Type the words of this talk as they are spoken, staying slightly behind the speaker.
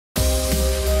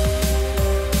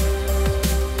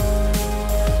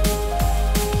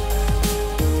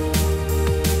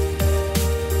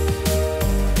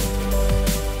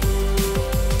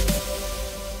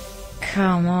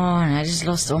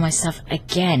lost all my stuff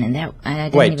again, and I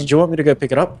didn't Wait, even... did you want me to go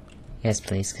pick it up? Yes,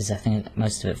 please, because I think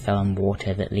most of it fell in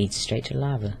water that leads straight to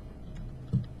lava.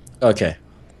 Okay.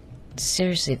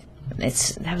 Seriously,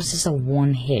 that was just a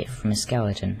one hit from a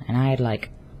skeleton, and I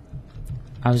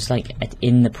was like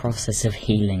in the process of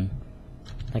healing.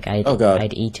 Like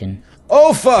I'd eaten.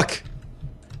 Oh fuck!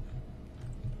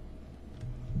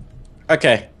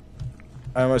 Okay.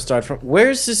 I almost died from...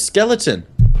 Where's this skeleton?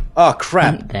 Oh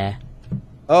crap. There.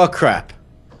 Oh crap.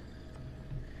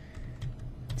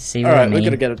 See what I mean? We're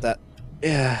gonna get at that.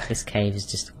 Yeah. This cave is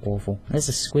just awful. There's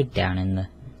a squid down in the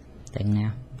thing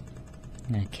now.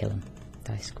 I'm gonna kill him.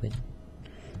 Die, squid.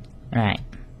 Alright.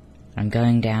 I'm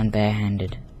going down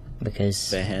barehanded.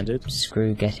 Because... Barehanded?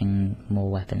 Screw getting more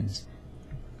weapons.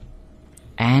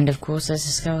 And of course there's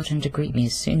a skeleton to greet me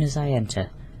as soon as I enter.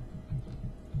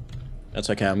 That's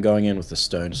okay, I'm going in with a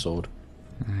stone sword.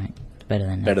 Alright. Better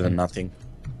than nothing. Better than nothing.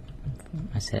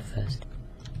 I said it first.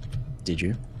 Did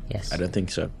you? Yes. I don't think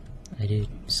so. I did.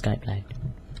 Skype lagged.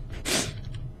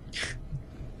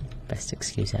 Best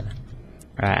excuse ever.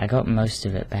 Right, I got most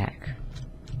of it back.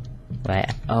 Wait,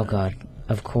 oh god.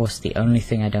 Of course, the only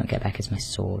thing I don't get back is my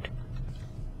sword.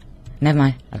 Never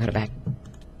mind, I got it back.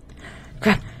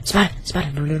 Crap! Spider!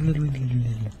 Spider!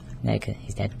 There,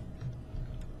 he's dead.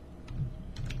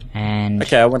 And...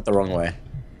 Okay, I went the wrong way.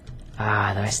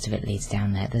 Ah, the rest of it leads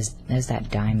down there. There's that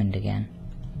diamond again.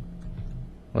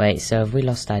 Wait, so have we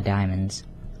lost our diamonds?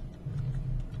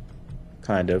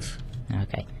 Kind of.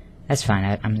 Okay. That's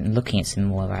fine, I'm looking at some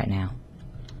more right now.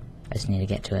 I just need to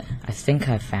get to it. I think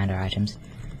I've found our items.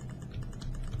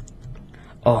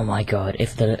 Oh my god,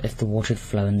 if the water had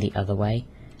flown the other way,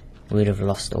 we would have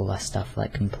lost all our stuff,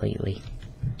 like, completely.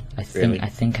 I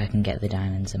think I can get the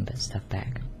diamonds and stuff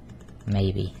back.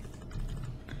 Maybe.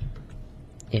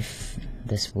 If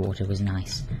this water was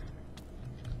nice.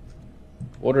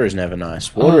 Water is never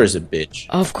nice. Water is a bitch.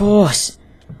 Of course!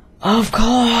 Of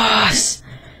course!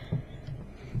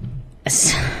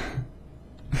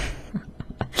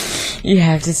 You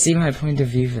have to see my point of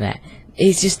view for that.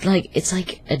 It's just like, it's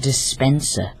like a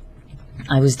dispenser.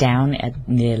 I was down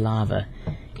near lava,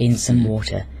 in some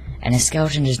water, and a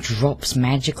skeleton just drops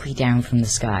magically down from the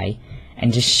sky,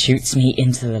 and just shoots me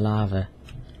into the lava.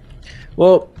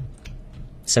 Well,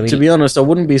 so to be honest, I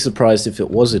wouldn't be surprised if it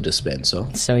was a dispenser.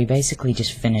 So he basically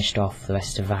just finished off the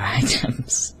rest of our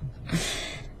items.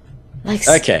 Like,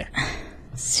 okay.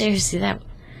 Seriously, that...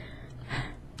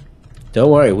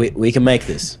 Don't worry, we can make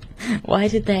this. Why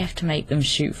did they have to make them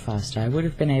shoot faster? I would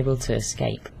have been able to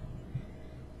escape.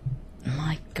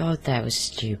 My god, that was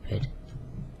stupid.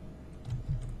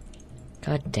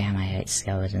 God damn, I hate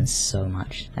skeletons so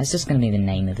much. That's just gonna be the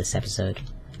name of this episode.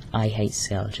 I hate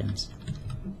skeletons.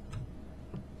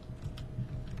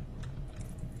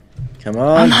 Come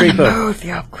on, creeper. Move,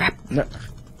 you crap.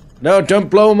 No, don't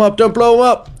blow him up, don't blow him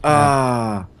up!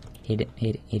 Ah. He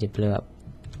did blew up.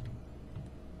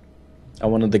 I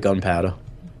wanted the gunpowder,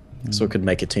 so I could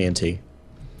make a TNT.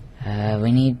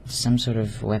 We need some sort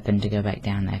of weapon to go back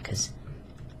down there, cause...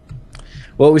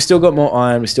 Well, we still got more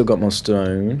iron, we still got more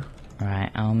stone.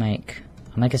 Alright, I'll make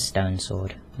a stone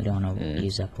sword. We don't want to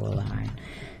use up all the iron.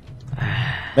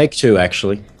 Make two,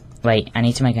 actually. Wait, I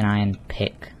need to make an iron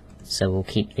pick, so we'll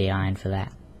keep the iron for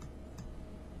that.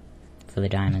 For the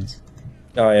diamonds.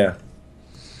 Oh, yeah.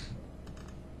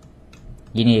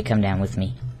 You need to come down with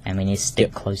me, and we need to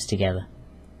stick close together.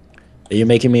 Are you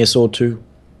making me a sword too?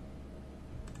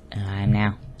 I am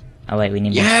now. Oh wait, we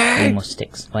need more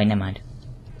sticks. Wait, never mind.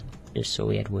 Just so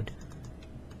we had wood.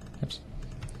 Oops.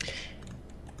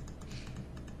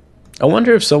 I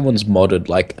wonder if someone's modded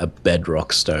like a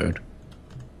bedrock stone.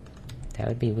 That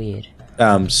would be weird.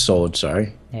 Sword,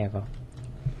 sorry. There we go.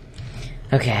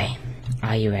 Okay,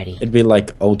 are you ready? It'd be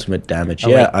like ultimate damage. Oh,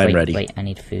 yeah, wait, I'm ready. Wait, I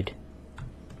need food.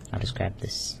 I'll just grab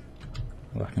this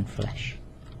rotten flesh.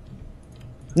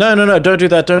 No, don't do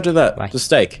that, don't do that. Why? The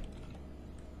steak.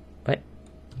 What?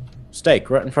 Steak,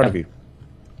 right in front of you.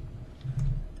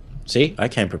 See, I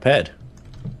came prepared.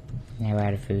 Now we're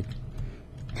out of food.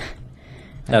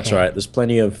 That's Okay. right, there's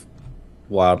plenty of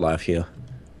wildlife here.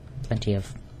 Plenty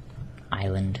of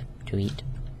island to eat.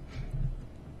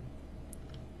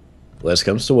 Worst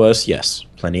comes to worst, yes,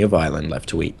 plenty of island left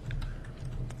to eat.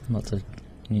 Lots of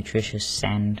nutritious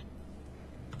sand.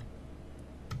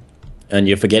 And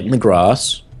you're forgetting the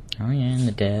grass. Oh yeah, and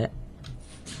the dirt.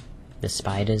 The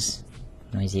spiders.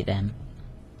 Always eat them.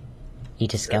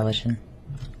 Eat a skeleton.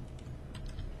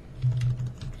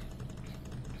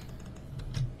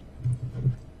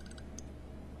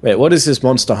 Wait, what is this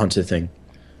Monster Hunter thing?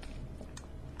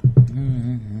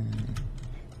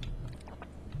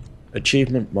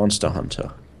 Achievement Monster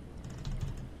Hunter.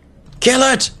 Kill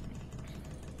it!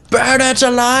 Burn it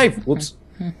alive! Whoops.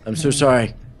 I'm so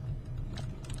sorry.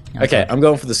 Okay, I'm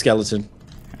going for the skeleton.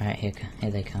 Alright, here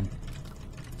they come.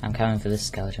 I'm coming for this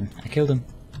skeleton. I killed him.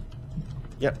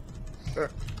 Yep.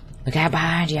 Look out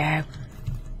behind you!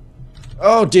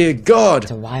 Oh dear God!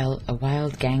 It's a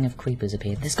wild gang of creepers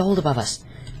appeared. There's gold above us.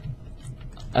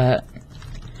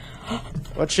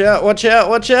 Watch out! Watch out!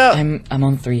 Watch out! I'm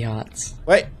on 3 hearts.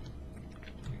 Wait,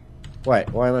 why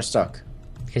am I stuck?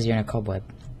 Because you're in a cobweb.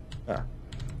 Ah.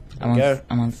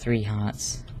 I'm on 3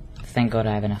 hearts. Thank God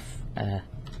I have enough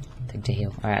thing to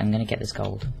heal. Alright, I'm gonna get this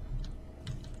gold.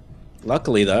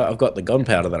 Luckily though, I've got the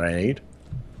gunpowder that I need.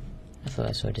 I thought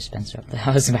I saw a dispenser up there.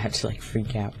 I was about to like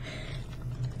freak out.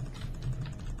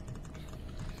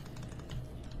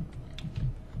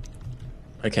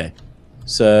 Okay.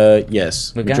 So,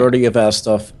 yes, We're majority of our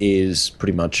stuff is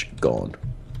pretty much gone.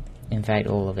 In fact,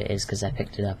 all of it is because I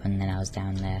picked it up and then I was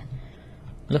down there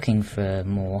looking for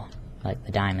more, like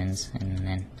the diamonds, and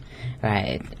then...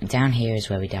 Right, down here is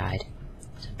where we died.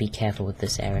 So be careful with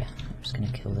this area. I'm just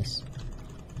gonna kill this.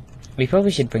 We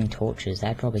probably should bring torches.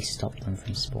 That'd probably stop them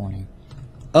from spawning.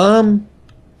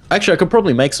 Actually, I could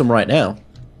probably make some right now.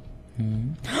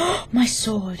 My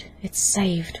sword! It's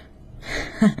saved!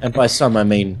 And by some, I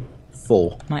mean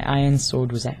 4. My iron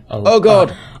sword was at... Oh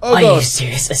God! Oh Are God! you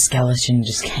serious? A skeleton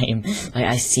just came. Like,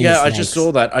 I see Yeah, his I legs. just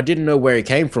saw that. I didn't know where he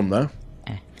came from, though.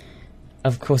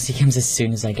 Of course he comes as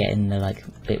soon as I get in the, like,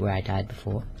 bit where I died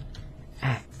before.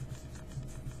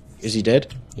 Is he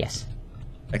dead? Yes.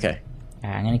 Okay.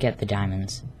 Alright, I'm gonna get the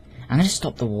diamonds. I'm gonna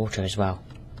stop the water as well.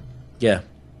 Yeah.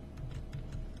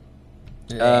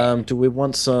 Do we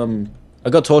want some... I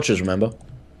got torches, remember?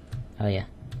 Oh, yeah.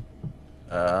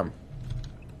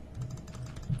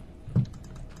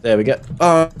 There we go.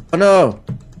 Oh, no!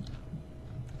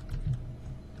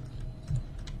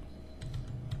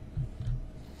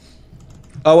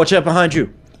 Oh, watch out behind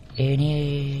you!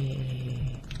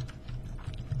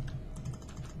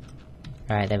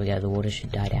 Alright, there we go. The water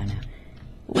should die down now.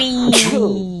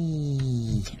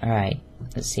 Whee! Alright,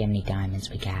 let's see how many diamonds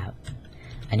we got.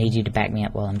 I need you to back me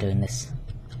up while I'm doing this.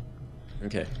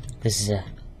 Okay. This is a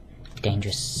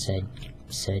dangerous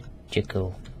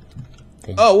surgical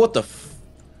thing. Oh, what the f...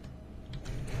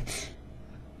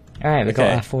 Alright, we got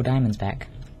Okay. our 4 diamonds back.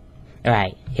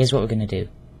 Alright, here's what we're gonna do.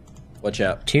 Watch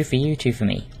out. 2 for you, 2 for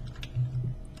me.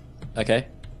 Okay.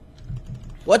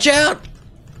 Watch out!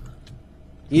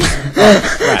 He's...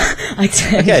 Oh, crap. I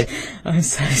did. Okay. I'm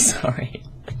so sorry.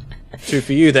 2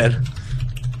 for you, then.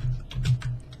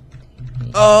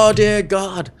 Oh, dear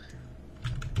God!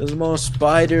 There's more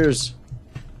spiders.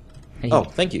 Oh,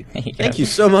 thank you. There you go. Thank you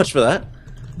so much for that.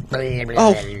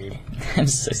 Oh. I'm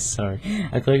so sorry.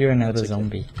 I thought you were another That's okay.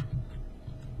 zombie.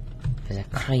 There's a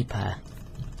creeper.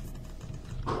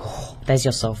 There's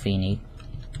your sulfur you need.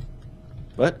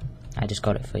 What? I just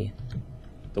got it for you.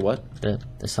 The what?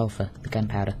 The sulfur, the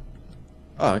gunpowder.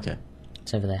 Oh, okay.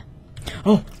 It's over there.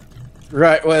 Oh!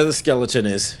 Right where the skeleton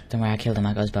is. Don't worry, I killed him.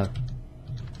 I got his bow.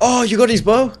 Oh, you got his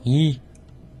bow? Yee.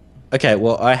 Okay,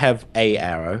 well, I have a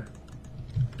arrow.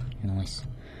 Nice.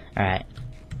 Alright.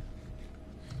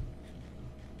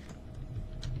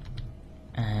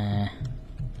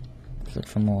 Let's look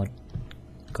for more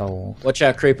gold. Watch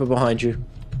out, creeper behind you.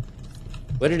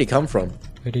 Where did he come from?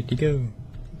 Where did he go?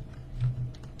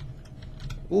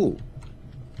 Ooh.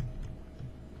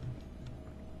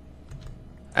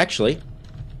 Actually,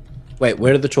 wait,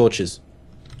 where are the torches?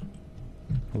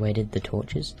 Where did the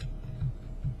torches?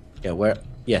 Yeah, where...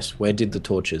 Yes, where did the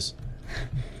torches?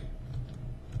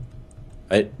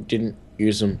 I didn't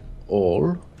use them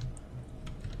all.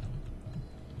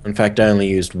 In fact, I only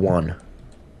used 1.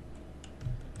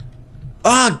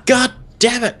 Ah, God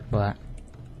damn it! What?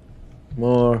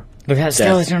 More... Look at that Death.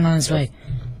 skeleton on its way.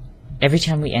 Every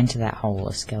time we enter that hole,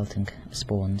 a skeleton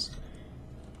spawns.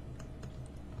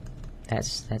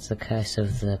 That's the curse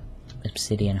of the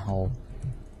obsidian hole.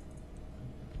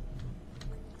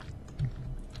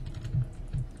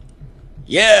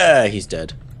 Yeah, he's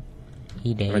dead.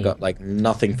 He did. And I got, like,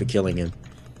 nothing for killing him.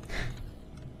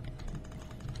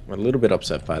 I'm a little bit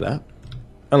upset by that.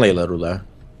 Only a little, though.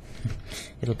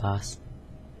 It'll pass.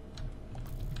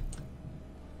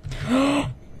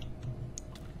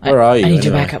 Where are you, I need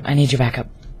your anyway? backup. I need your backup.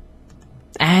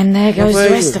 And there goes Where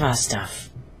the are rest you? of our stuff.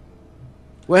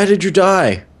 Where did you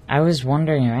die? I was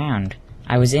wandering around.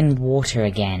 I was in water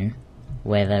again,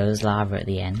 where there was lava at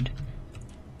the end.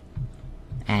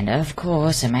 And of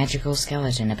course, a magical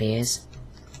skeleton appears.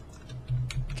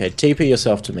 Okay, TP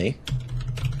yourself to me.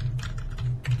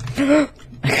 A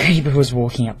creeper was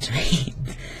walking up to me.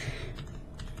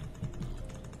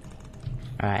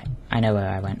 Alright, I know where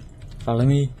I went. Follow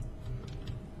me.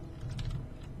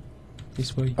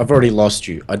 This way. I've already lost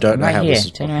you. I don't know Right how here. this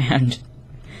is. Turn around.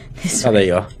 This Oh, way. there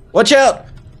you are. Watch out!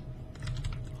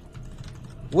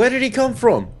 Where did he come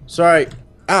from? Sorry.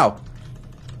 Ow.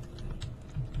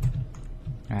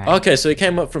 Alright. Okay, so he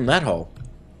came up from that hole.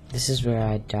 This is where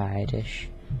I died-ish.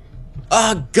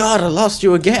 Oh God, I lost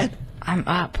you again. I'm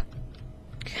up.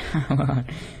 Come on.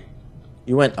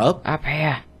 You went up? Up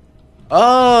here.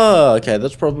 Oh, okay.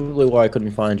 That's probably why I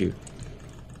couldn't find you.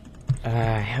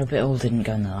 I hope it all didn't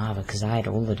go in the lava, because I had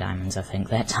all the diamonds, I think,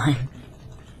 that time.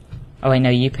 Oh wait, no,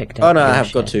 you picked up. Oh no, I your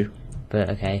have got shit. to. But,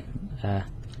 okay.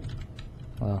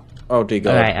 Well. Oh dear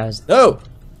God. Alright, I was... No!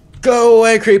 Go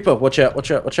away, creeper! Watch out, watch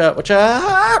out, watch out, watch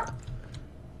out!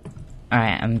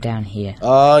 Alright, I'm down here.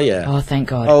 Oh, yeah. Oh, thank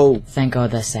God. Oh. Thank God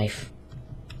they're safe.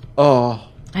 Oh.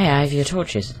 Hey, I have your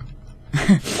torches.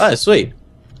 Oh, sweet.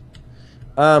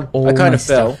 All I kind my of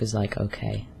fell. stuff is like,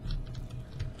 okay.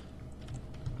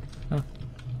 Oh.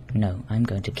 No, I'm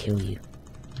going to kill you.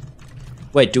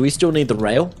 Wait, do we still need the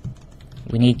rail?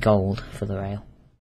 We need gold for the rail.